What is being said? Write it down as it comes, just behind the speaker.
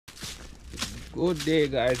Good day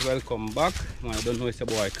guys, welcome back. Man, I don't know, it's your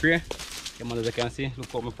boy Cray. Yeah, man, as you can see, look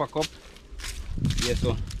how me pack up. Yeah,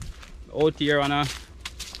 so out here on a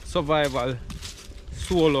survival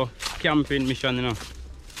solo camping mission, you know.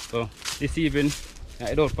 So this evening I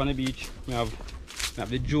head out on the beach. I have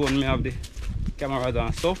the drone, I have the cameras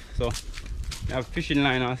and stuff. So I have fishing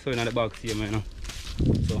line also in the box here, you know.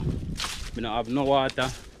 So I don't have no water,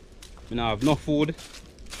 I don't have no food,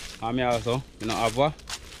 and I also don't have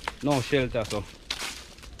no shelter. So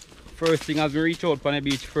first thing as we reach out on the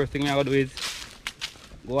beach, first thing I gotta do is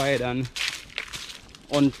go ahead and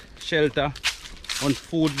hunt shelter, hunt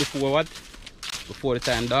food before the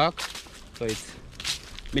time dark. So it's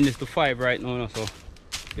minutes to 5 right now, you know, so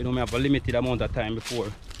you know, I have a limited amount of time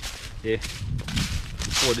before the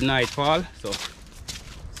night fall. So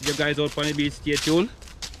see you guys out on the beach, stay tuned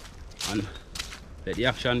and let the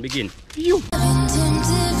action begin. Phew.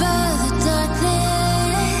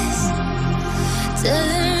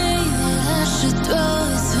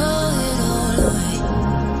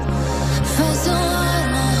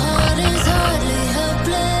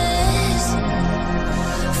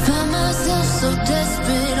 So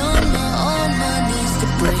desperate on my knees to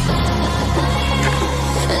break.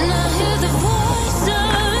 And I hear the voice of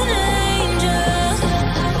an angel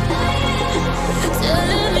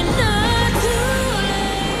telling me not to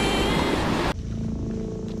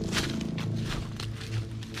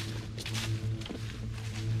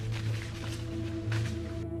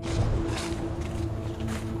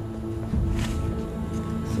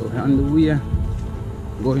So we're on the way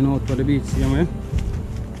going out to the beach here, man.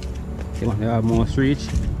 We almost reached.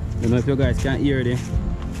 I don't know if you guys can hear the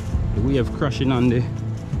wave crashing on the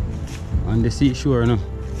seashore, you know.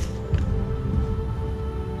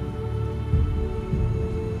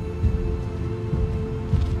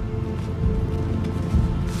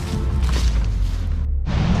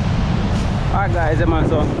 Alright guys, man,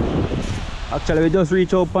 so actually we just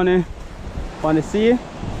reached up on the sea.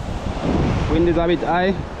 Wind is a bit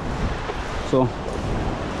high, so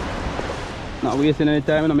not wasting any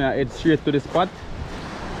time, I'm gonna head straight to the spot.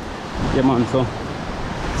 Yeah man, so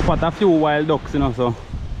spot a few wild ducks, you know, so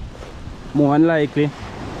more than likely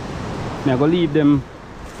I'm gonna leave them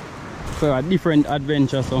for a different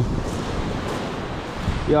adventure. So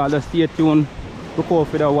yeah, just stay tuned, look out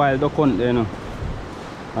for the wild duck hunt there, you know.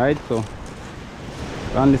 Alright, so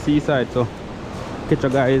we're on the seaside, so catch you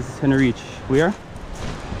guys and reach where?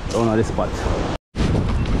 Down at the spot.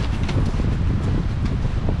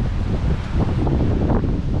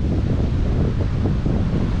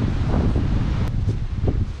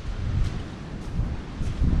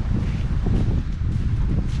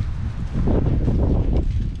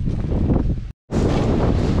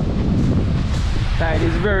 Tide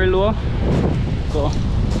is very low, so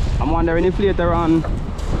I'm wondering if later on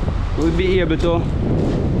we'll be able to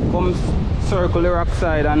come circle the rock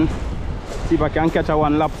side and see if I can catch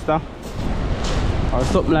one lobster or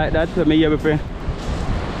something like that. I may able to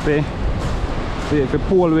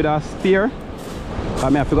pull with a spear. I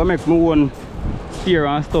may have to go make my own spear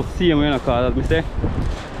and stuff same, you know, because as I say,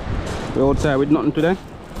 we're outside with nothing today.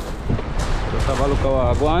 Just have a look at what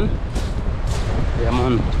I go on. Yeah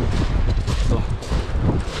man. So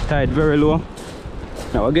tide very low.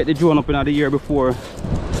 Now I'll get the drone up in the air before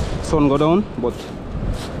sun go down, but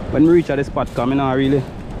when we reach at the spot, come in, I really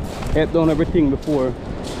help down everything before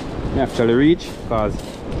we actually reach, because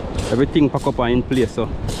everything pack up and in place. So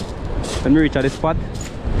when we reach at the spot,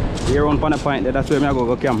 we around on the point there, that's where I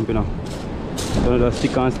go camp, you know. So just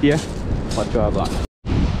stick and stay, watch what I've got.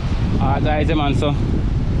 Alright guys, man, so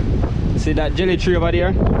see that jelly tree over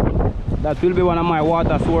there? That will be one of my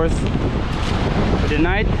water source for the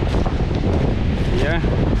night. Yeah,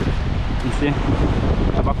 you see, I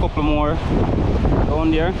have a couple more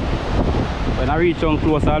down there. When I reach on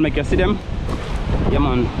close, I'll make you see them. Yeah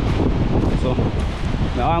man. So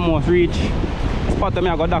I almost reach the spot that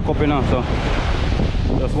I got that up, you know. So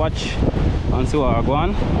just watch and see what I go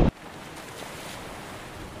on.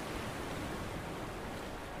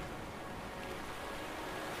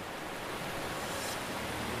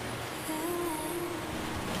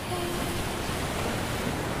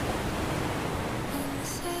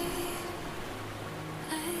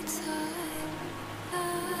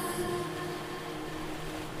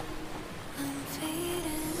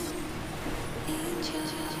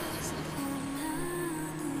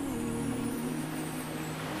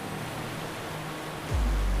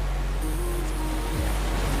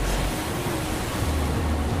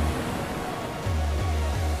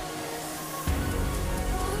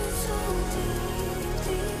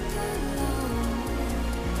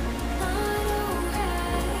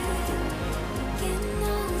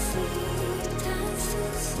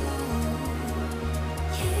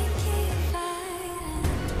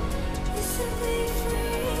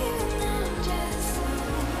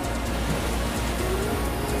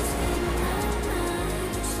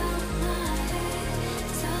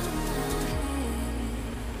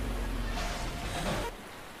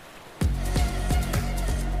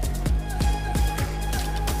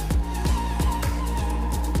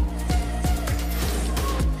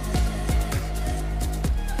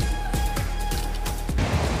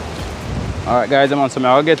 Alright guys, I'm on some.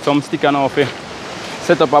 I'll get some stick and off it.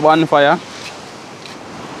 Set up a bonfire.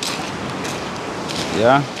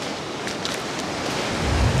 Yeah.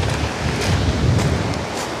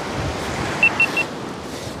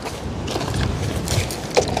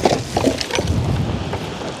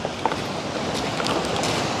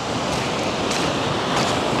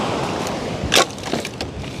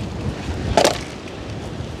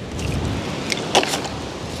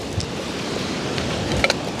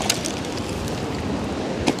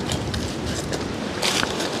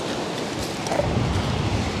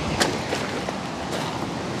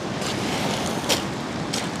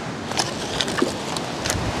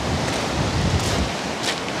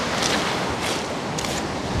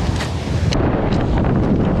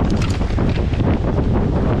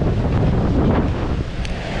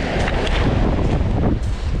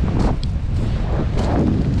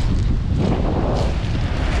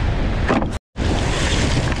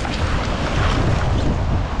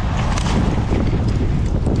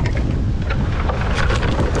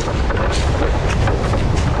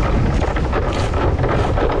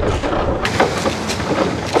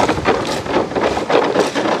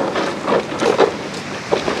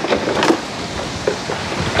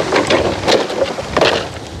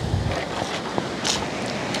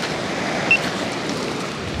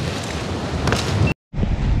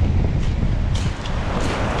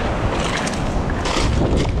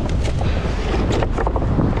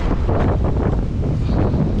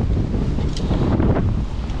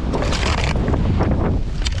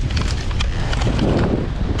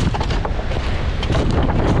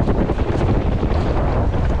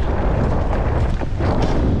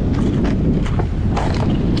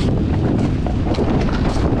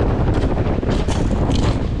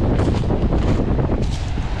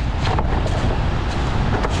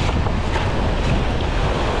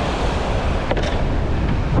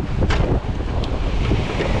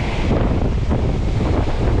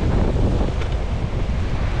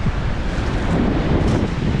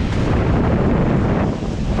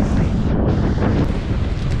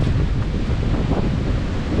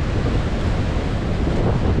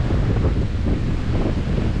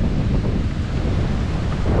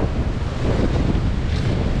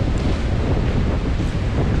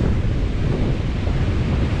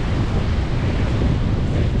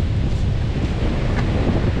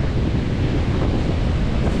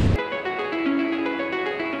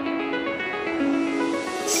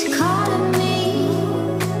 It's calling me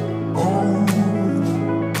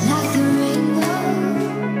like the rainbow.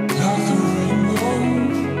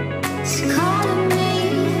 It's calling me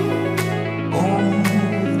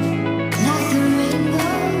like the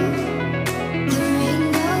rainbow. The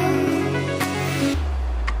rainbow.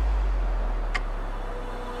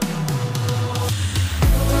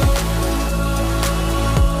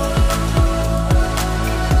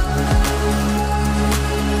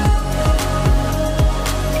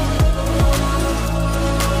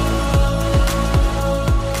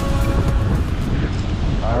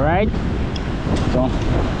 Alright. So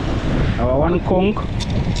our one conch.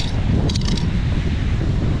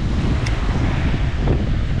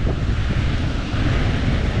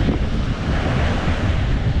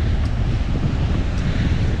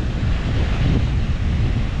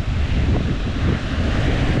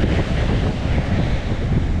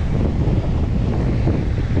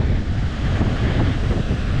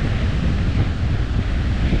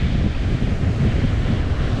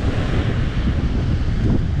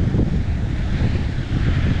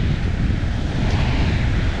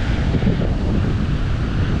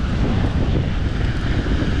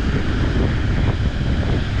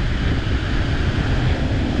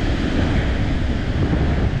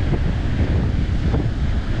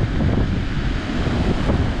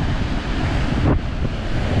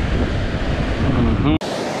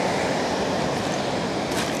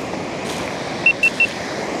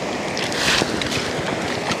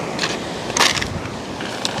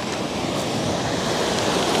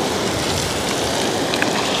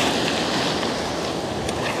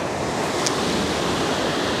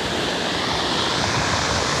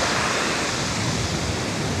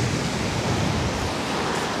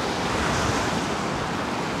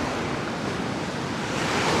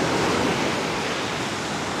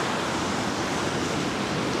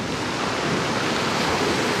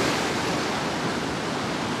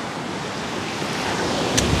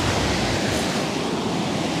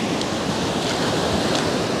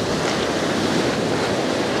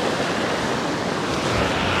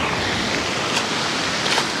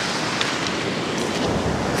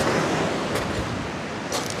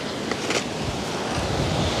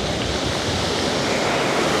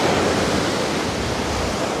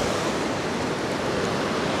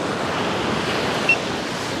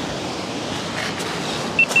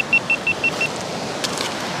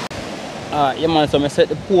 Yeah man, so I set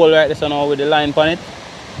the pole right there now with the line on it.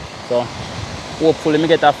 So hopefully I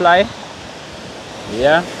get a fly.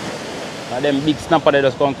 Yeah. And them big snapper they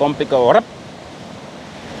just come pick up.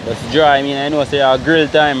 Just dry, I mean I know say grill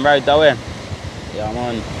time right away. Yeah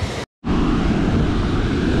man.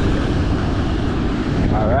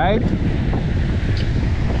 Alright.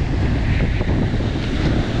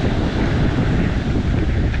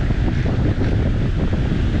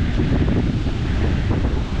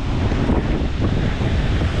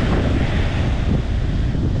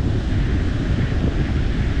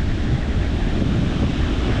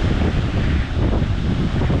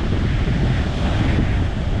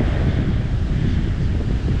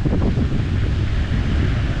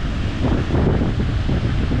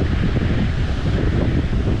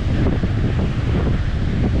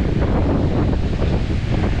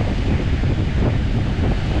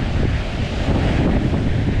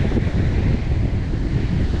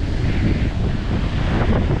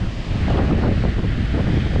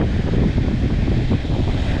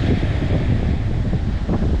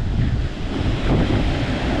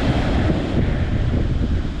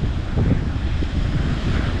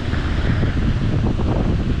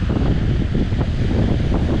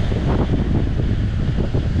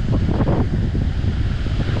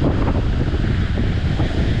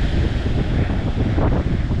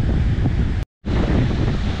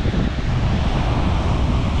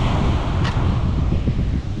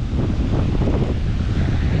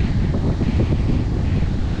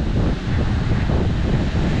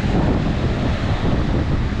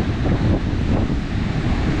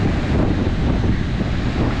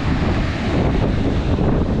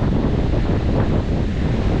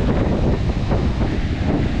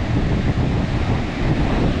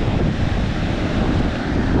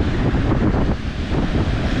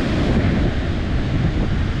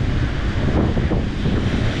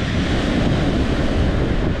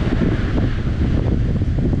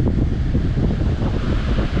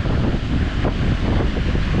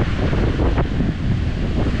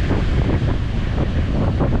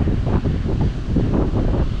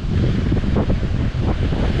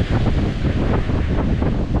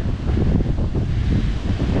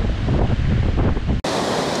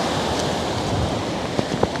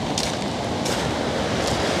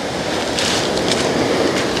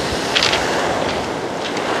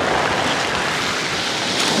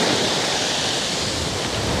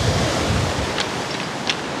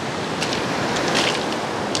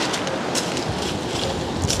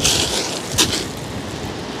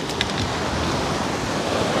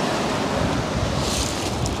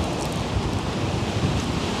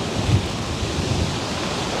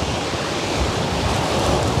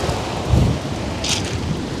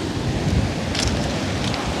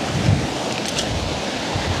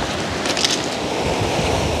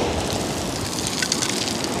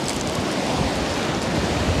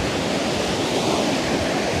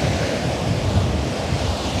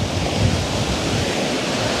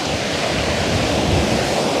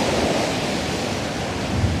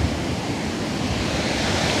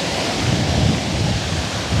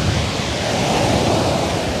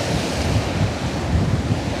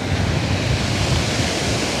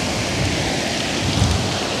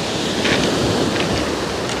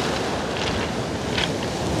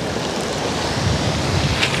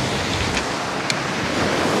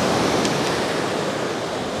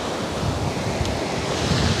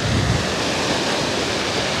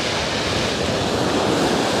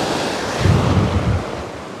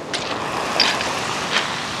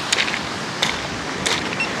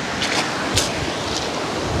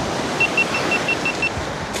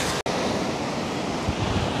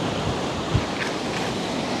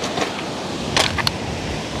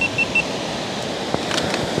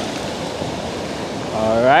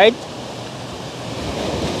 Alright.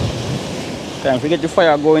 Time to get the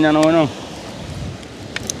fire going now.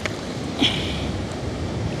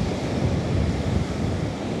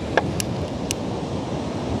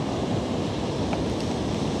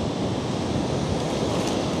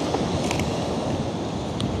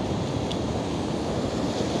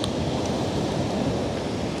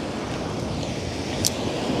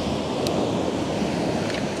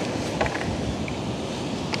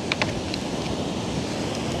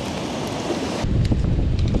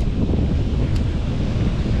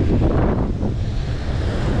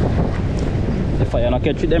 Fire not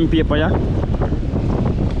catch with them paper, yeah.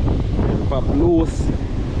 Pop loose.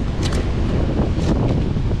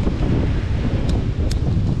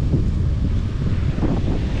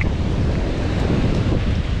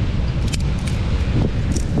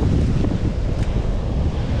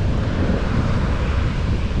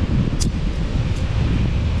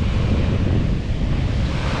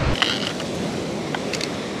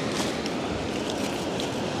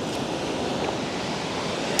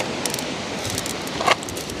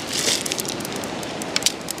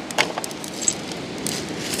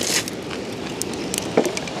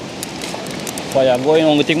 fire going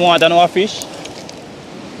on. We think more than our fish.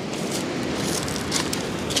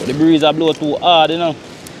 But the breeze are blow too hard, you know.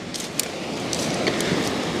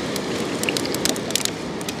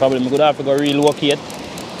 Probably we could have to go relocate.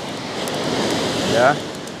 Yeah.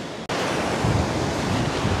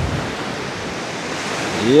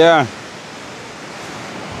 Yeah.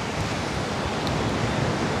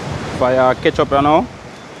 Fire catch up you know.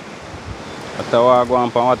 What I go on,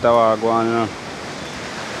 what I go on, you know.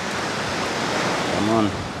 Come on.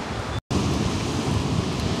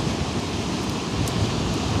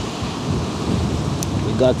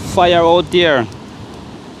 We got fire out there.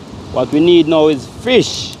 What we need now is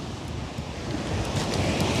fish.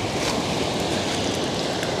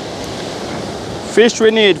 Fish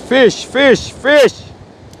we need, fish.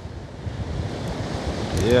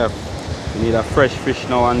 Yeah, we need a fresh fish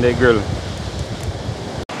now on the grill.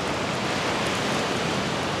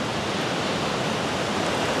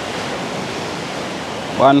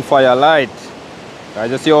 One fire light. I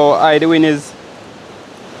just see how high the wind is.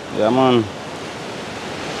 Yeah man.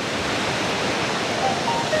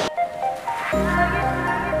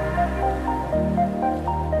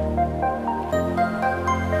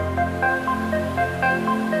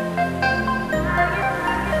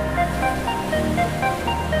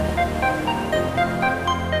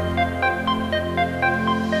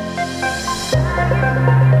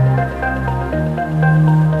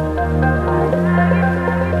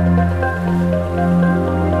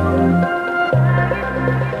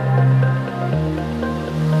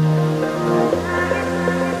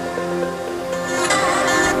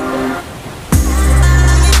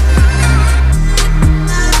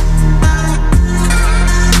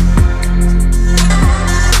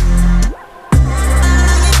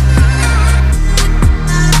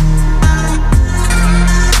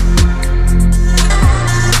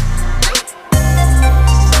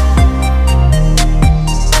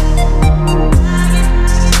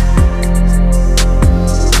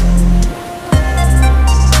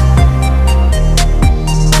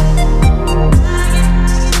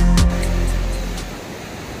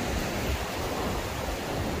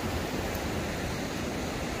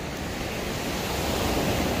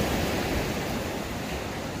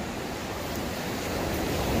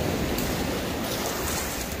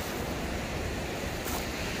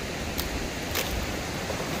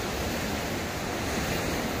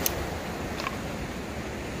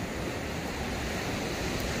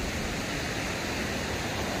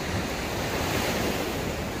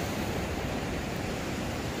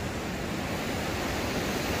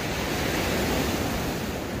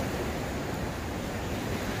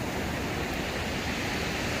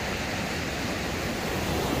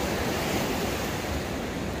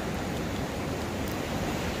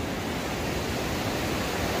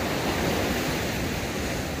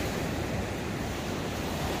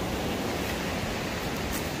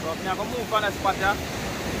 I'm going to move on the spot here. I'm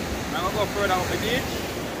going to go further up the beach.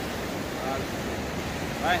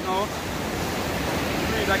 Right now, the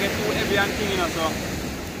breeze I get too heavy and thing, you know, so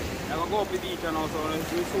I'm going to go up the beach now, so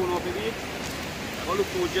we'll soon up the beach. I'm going to look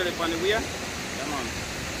for jelly on the way. Come on.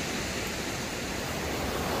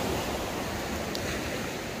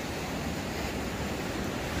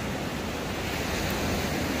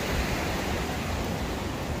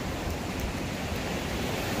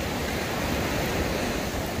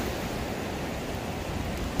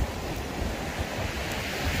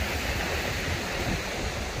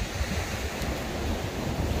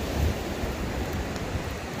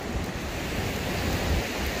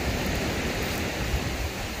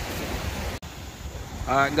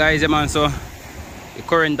 Alright guys, man, so the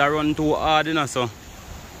current are run too hard, you know, so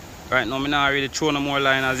right now I'm not really throw no more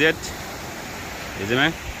line as yet. You see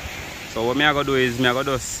me? So what I'm going to do is I'm going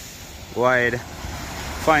to just go ahead,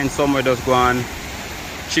 find somewhere just go and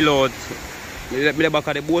chill out. Let me back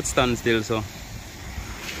at the boat stand still, so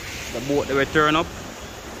the boat they will turn up.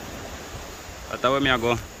 That's where I'm going to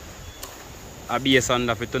go a base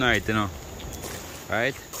under for tonight, you know.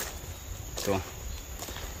 Right? So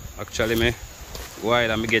actually me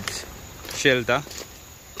while I get shelter,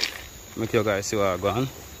 make you guys see where I go on.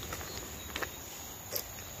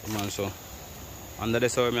 Man, so under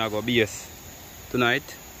this hour I go base tonight.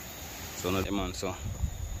 So no man, so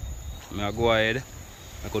I go ahead.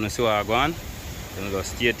 I'm gonna see where I go on. Then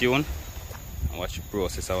just stay tuned and watch the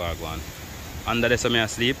process of where I go on. Under this I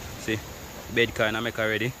sleep. See, bed kinda make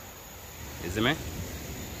already. You see me?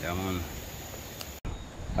 Yeah man.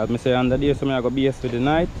 As I say under this I go base for the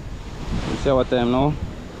night. See what time now,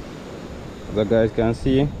 as you guys can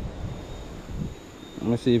see. Let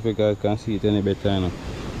me see if you guys can see it any better now.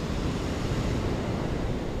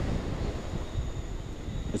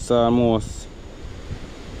 It's almost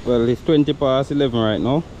Well, it's 20 past 11 right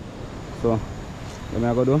now. So, what am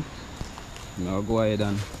I going to do? I'm going to go ahead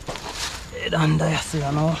and this, you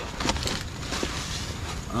know.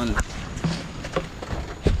 And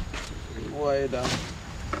go ahead and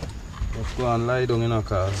just go and lie down, you know,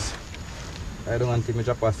 cause I don't want to me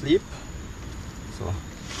drop asleep. So,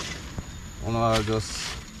 you know, I'll just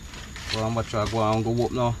go and watch her go and go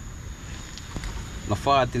up now. No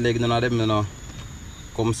 40 leg, none of them, you know,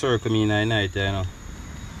 come circle me in the night, you know.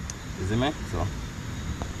 You see me? So,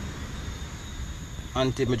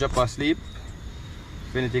 until me drop asleep,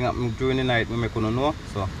 if anything happens during the night, we make you know.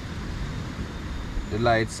 So, the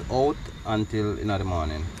lights out until in the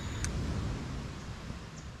morning.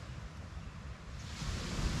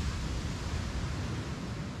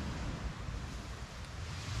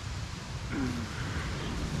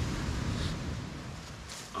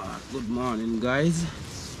 Good morning, guys.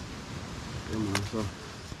 So,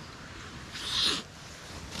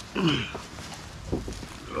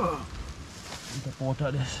 step out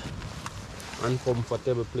of this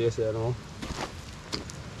uncomfortable place here now.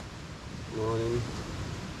 Morning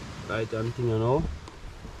light and thing, you know.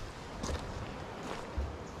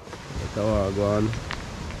 That's how I go on.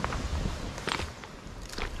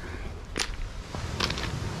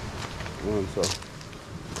 So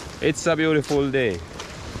it's a beautiful day.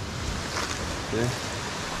 Okay.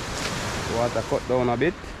 Water cut down a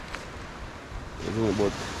bit,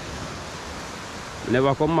 but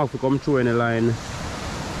never come back to come through any line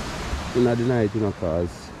in the night, you know,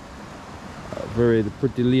 cause very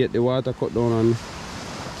pretty late the water cut down, and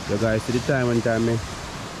the guys see the time when time me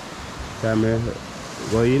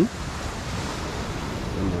go in.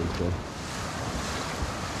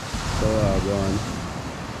 So go on.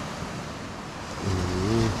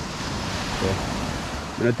 So,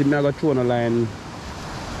 I think I go through on the line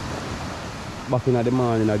back in the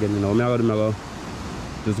morning again, you know. I go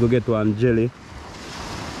just go get one jelly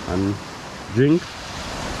and drink.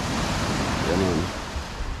 Yeah, man.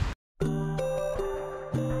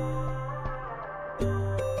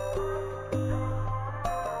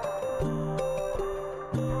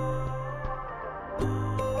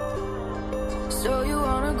 So you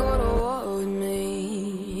wanna go to war with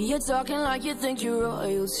me? You're talking like you think you're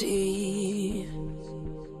royalty.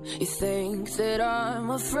 You think that I'm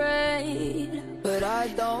afraid, but I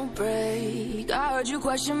don't break. I heard you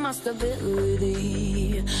question my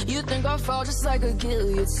stability. You think I'll fall just like a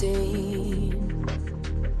guillotine,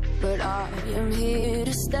 but I am here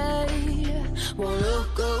to stay, won't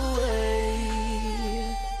look away.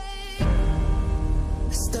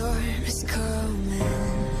 The storm is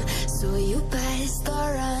coming, so you better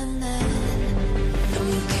start running. No,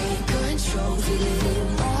 you can't control, feel it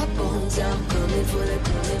in my bones. I'm coming for the,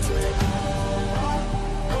 coming for the.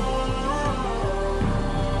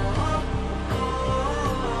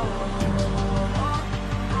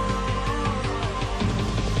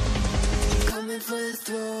 Coming for the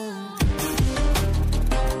throne.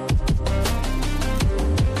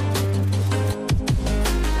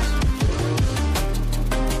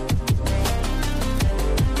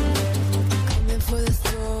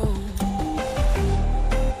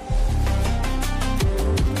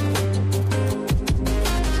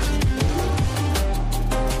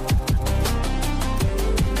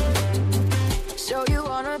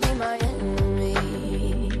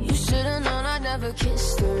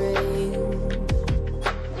 Kiss the rain.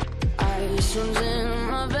 Ice runs in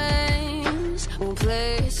my veins. Won't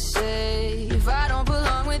play it safe. I don't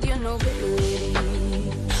belong with your nobility.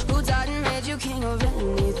 Who died and made you king of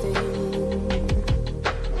anything?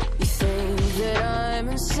 You think that I'm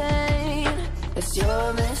insane? It's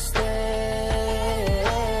your mistake.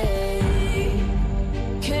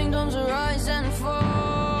 Kingdoms rise and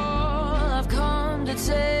fall. I've come to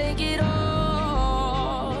take it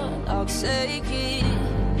all. I'll take it.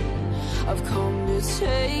 I've come to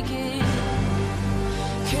take it.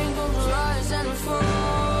 Kingdoms rise and fall.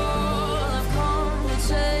 I've come to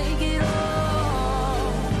take it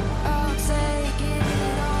all. I'll take it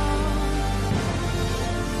all.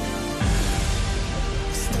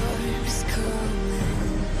 Storm is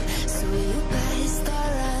coming, so you better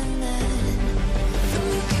start running. No,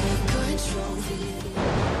 you can't control it.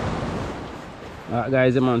 Alright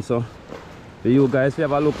guys, man, so for you guys, if you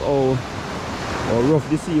have a look how rough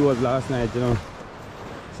the sea was last night, you know.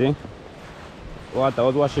 See? Water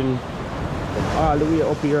was washing all the way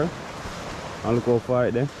up here. And look how far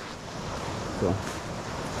it there. So,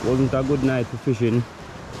 wasn't a good night for fishing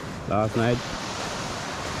last night.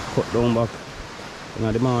 Cut down back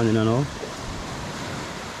in the morning, you know.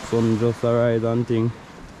 Sun just arise and thing.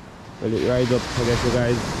 Well, it rise up, I guess you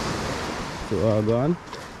guys. So, gone.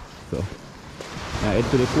 So, I head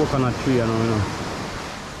to the coconut tree, you know.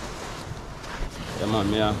 Yeah,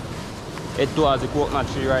 man, yeah. Head towards the coconut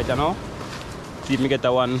tree right now. See if me get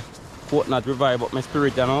a one coconut revive up my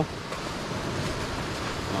spirit, you know.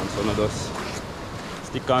 Man, so now just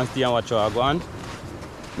stick and stay and watch how I go on.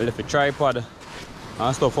 I left a tripod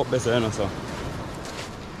and stuff up there, so, you know, so.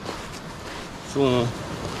 Soon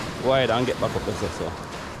go ahead and get back up there, so.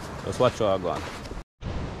 Just watch how I go on.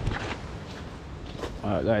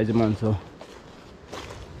 Alright guys, man, so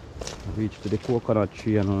I reached to the coconut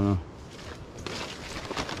tree, you know.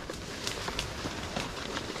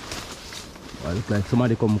 Well, it looks like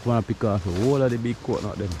somebody come and pick off the whole of the big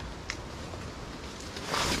coconut then.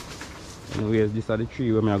 Anyways, this is the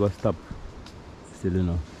tree where I go stop still, you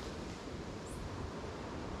know.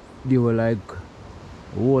 They were like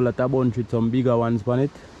a whole lot of bunch with some bigger ones on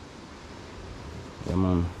it. Yeah,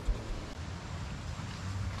 man.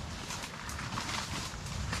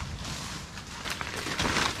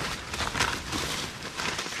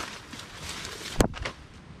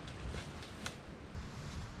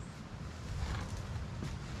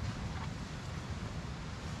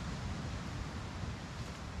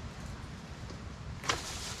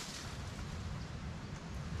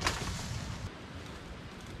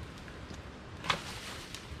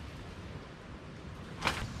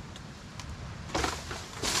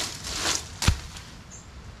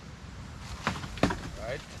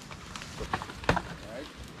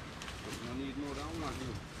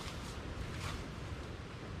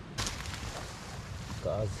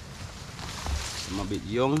 Because I'm a bit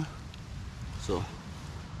young, so I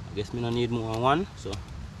guess me no need more than one. So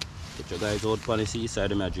get your guys out on the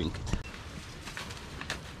seaside and I drink it.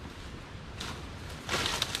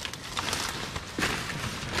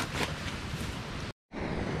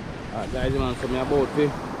 Alright guys, man, so I'm about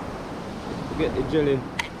to get the jelly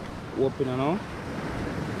open now.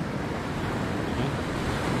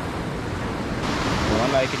 I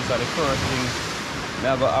like it, so the first thing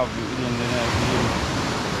I go have within the next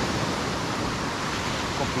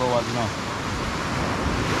couple hours now.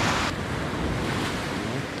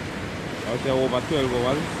 I would say over 12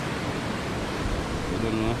 hours. I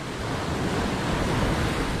don't know.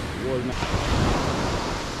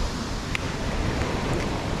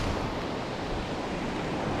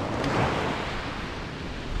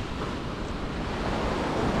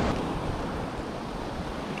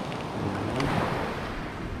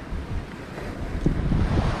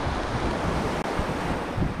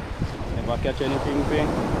 Never catch anything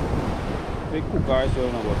big cook or so,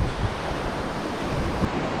 you know, but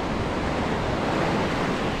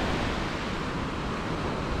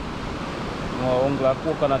ungla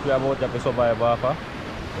coconut we about to survive after.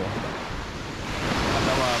 So that's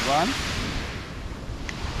our van.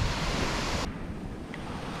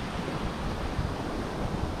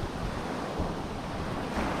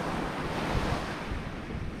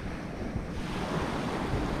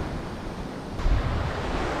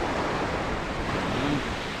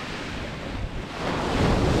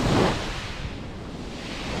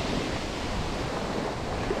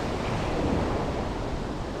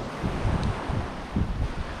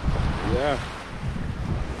 Yeah.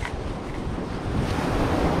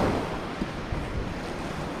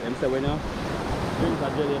 Them say when you drink a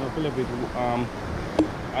jelly and fill up with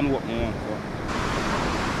and walk, you know, so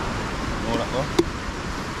know that go.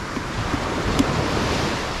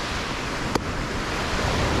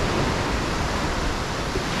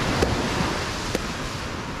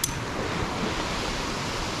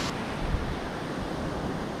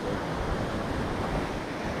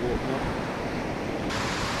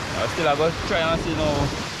 Still I go try and see now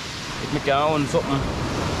if I can own something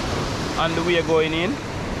on the way going in.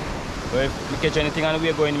 But if I catch anything on the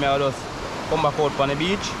way going in, I'll just come back out on the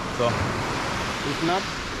beach. So if not,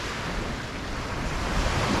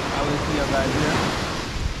 I will see you guys here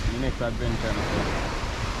in the next adventure.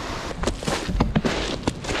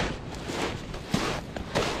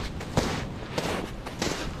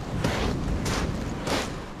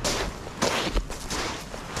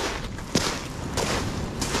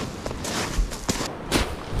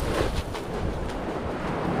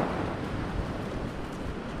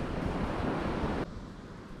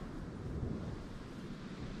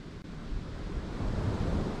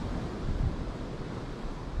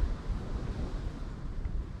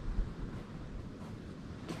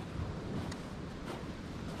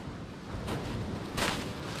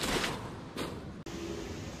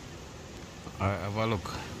 Alright, have a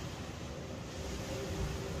look.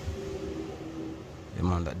 Yeah,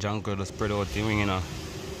 man, that junker just spread out the wing, you know.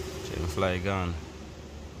 Check the fly gone.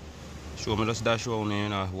 Show me just dash out, you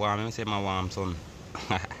know. Warm, I say my warm sun.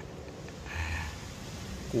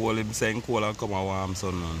 cold, him saying cold and come a warm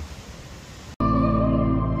sun man.